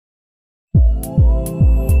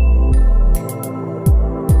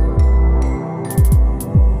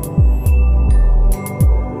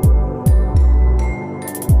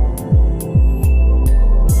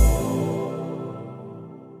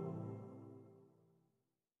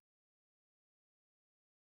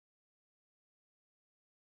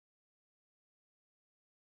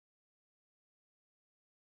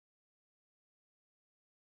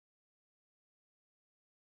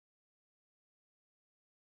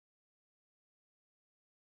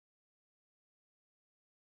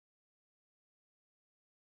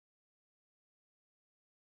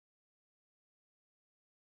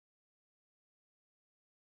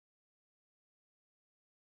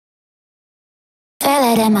Feel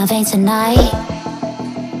it in my veins tonight.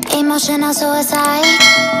 Emotional suicide.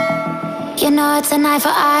 You know it's an eye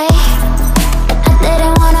for eye. I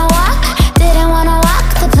didn't wanna walk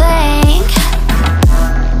the plank.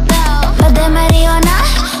 But the Mariona,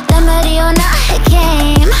 it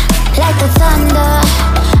came like the thunder.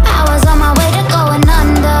 I was on my way to going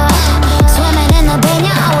under. Swimming in the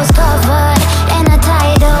banya, I was covered in a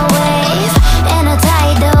tidal wave,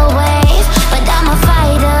 But I'm a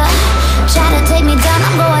fighter. Try to take me down,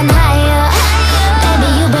 I'm going higher. Baby,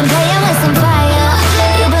 you've been playing with some fire.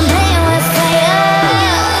 You've been playing with fire.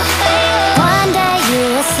 One day you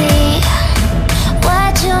will see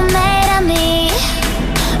what you made of me.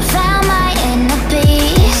 Found my inner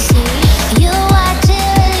peace. You watch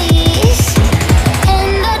it release in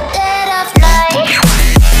the dead of night.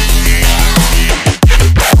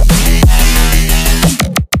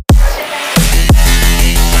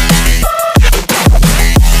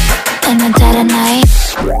 In the dead of night.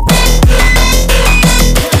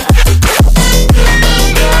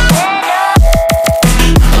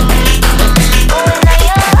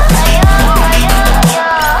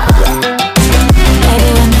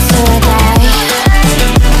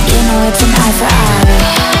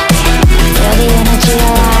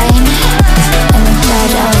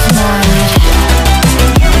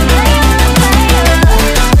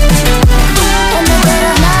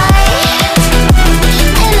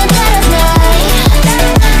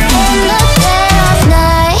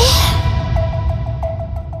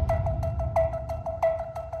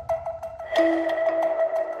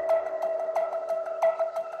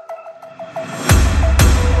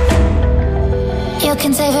 You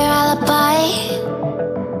can save your alibi.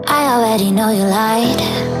 I already know you lied.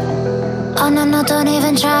 Oh no, no, don't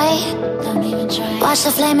even try. Watch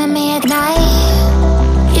the flame in me ignite.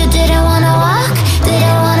 You didn't wanna walk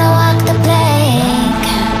the plank.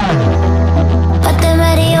 But the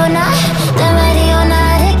Mariona,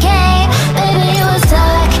 it came. Baby, it was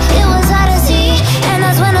dark, it was hard to see. And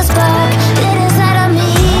that's when the spark lit inside of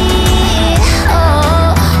me.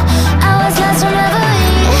 Oh, I was lost from reverie.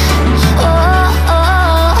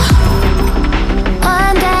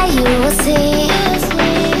 One day you will see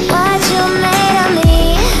what you made of me,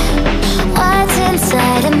 what's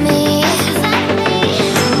inside of me.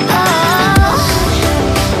 Oh,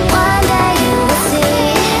 one day you will see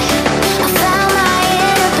I found my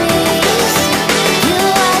inner peace. You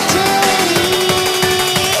watch it release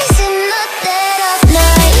in the dead of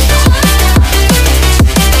night.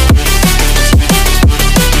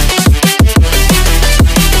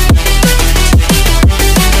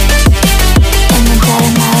 In the dead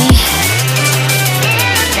of night.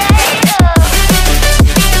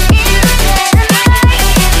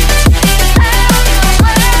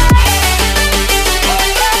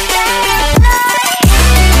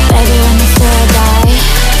 Baby, when the spirit die,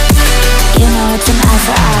 you know it's an eye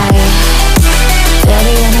for eye. Feel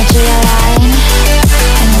the energy align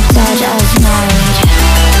in the dead of night.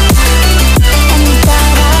 In the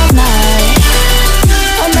dead of night.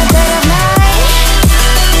 In the dead of night.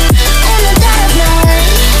 In the dead of night.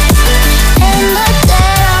 In the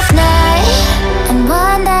dead of night. And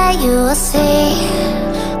one day you will see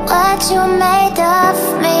what you made of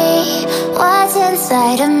me, what's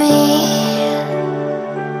inside of me.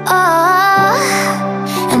 Oh,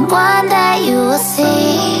 and one day you will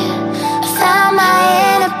see I found my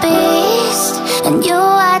inner beast, and you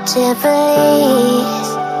watch it release.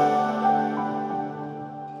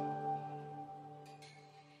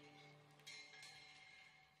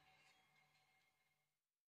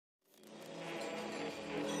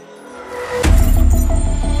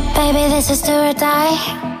 Baby, this is do or die.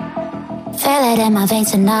 Feel it in my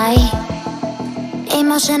veins tonight.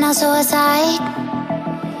 Emotional suicide.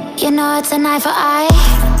 You know it's an eye for eye.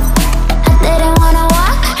 I didn't wanna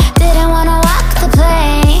walk the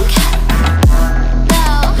plank.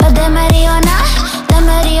 But the Mariona,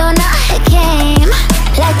 it came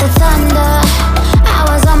like the thunder. I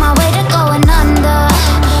was on my way to going under.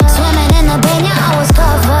 Swimming in the banya, I was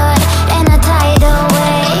covered in a tidal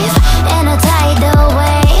wave,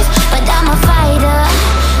 But I'm a fighter.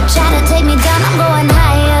 Try to take me down, I'm going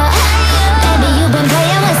higher. Baby, you've been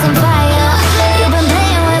playing with some fire. You've been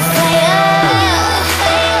playing with fire.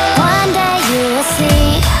 One day you will see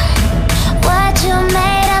what you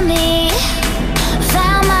made of me.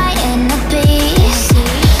 Found my inner peace.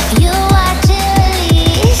 You watch it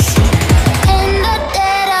release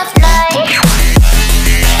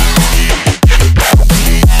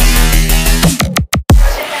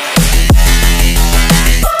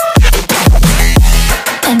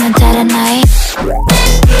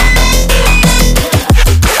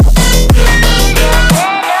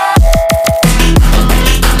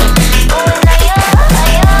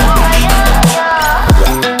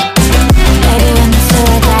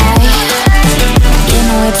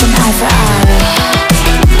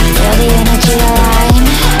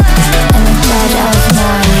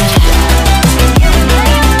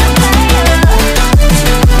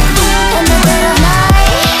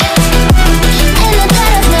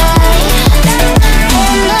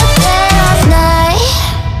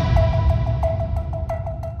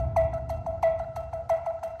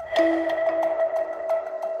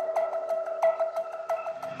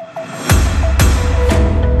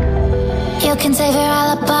can save your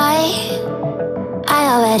alibi. I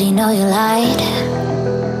already know you lied.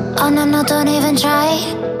 Oh no, no, don't even try.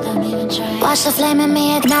 Watch the flame in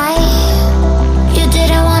me ignite. You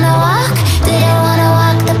didn't wanna walk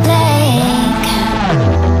the plank.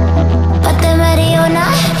 But then ready or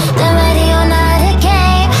not, it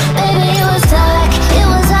came. Baby, it was dark, it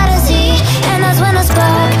was hard to see. And that's when the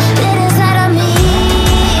spark lit inside of me.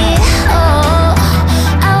 Oh,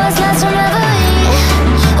 I was lost from reverie.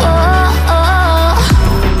 Oh, oh,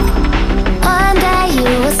 one day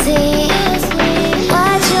you will see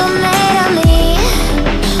what you made of me,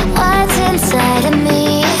 what's inside of me.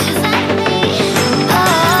 Oh,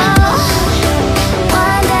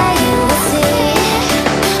 one day you will see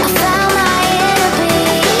I found my inner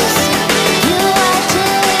peace. You are to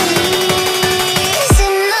release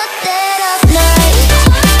in the dead of night.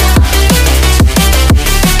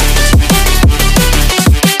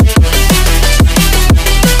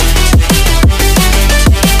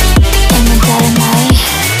 In the dead of night.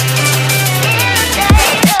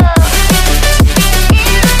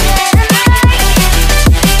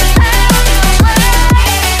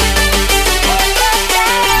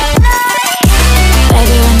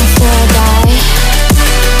 Baby, when the still die,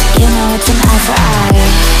 you know it's an eye for eye.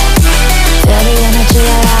 Feel the energy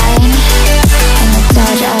align in the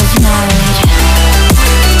dead of night.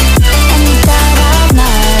 In the dead of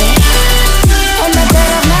night. In the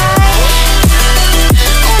dead of night.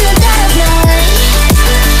 In the dead of night.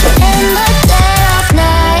 In the dead of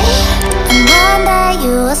night. And one day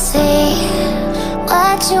you will see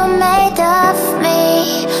what you made of me,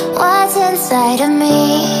 what's inside of me.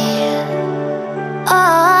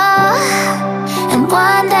 Oh, and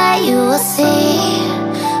one day you will see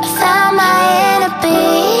I found my inner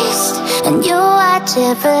beast, and you are to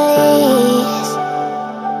release.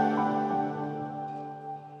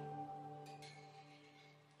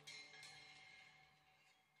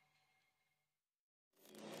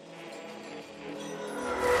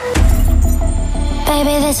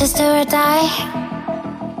 Baby, this is do or die.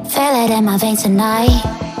 Feel it in my veins tonight.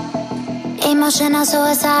 Emotional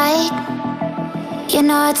suicide. You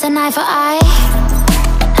know it's an eye for eye.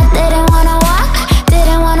 I didn't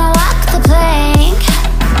wanna walk the plank.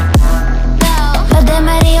 No. But then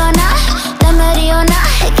ready or not,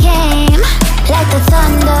 it came. Like the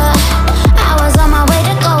thunder, I was on my way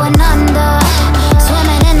to going under.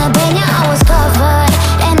 Swimming in the pain, yeah, I was covered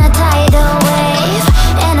in a tidal wave,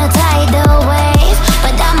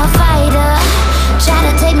 But I'm a fighter, trying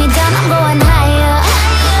to take me down, I'm going higher.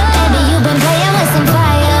 Baby, you've been playing with some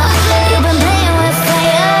fire. You've been playing with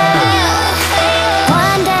fire.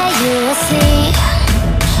 One day you will see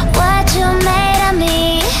what you made of me.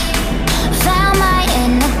 Found my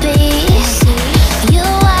inner peace. You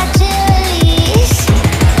are to release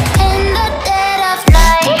in the dead of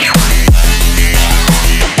night.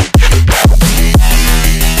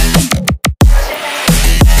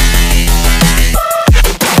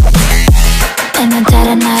 In the dead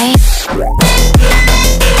of night.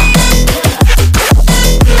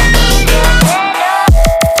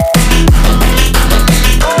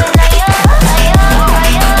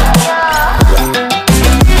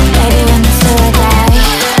 Baby, when the still die,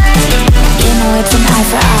 you know it's an eye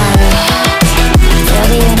for eye. Feel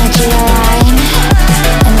the energy align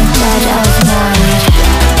in the dead of night.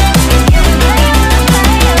 In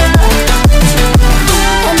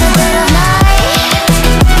the dead of night.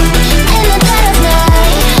 In the dead of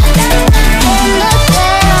night. In the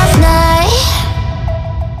dead of night.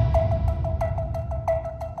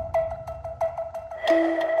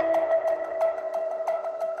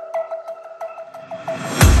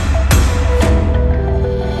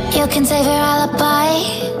 You can save your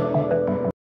alibi.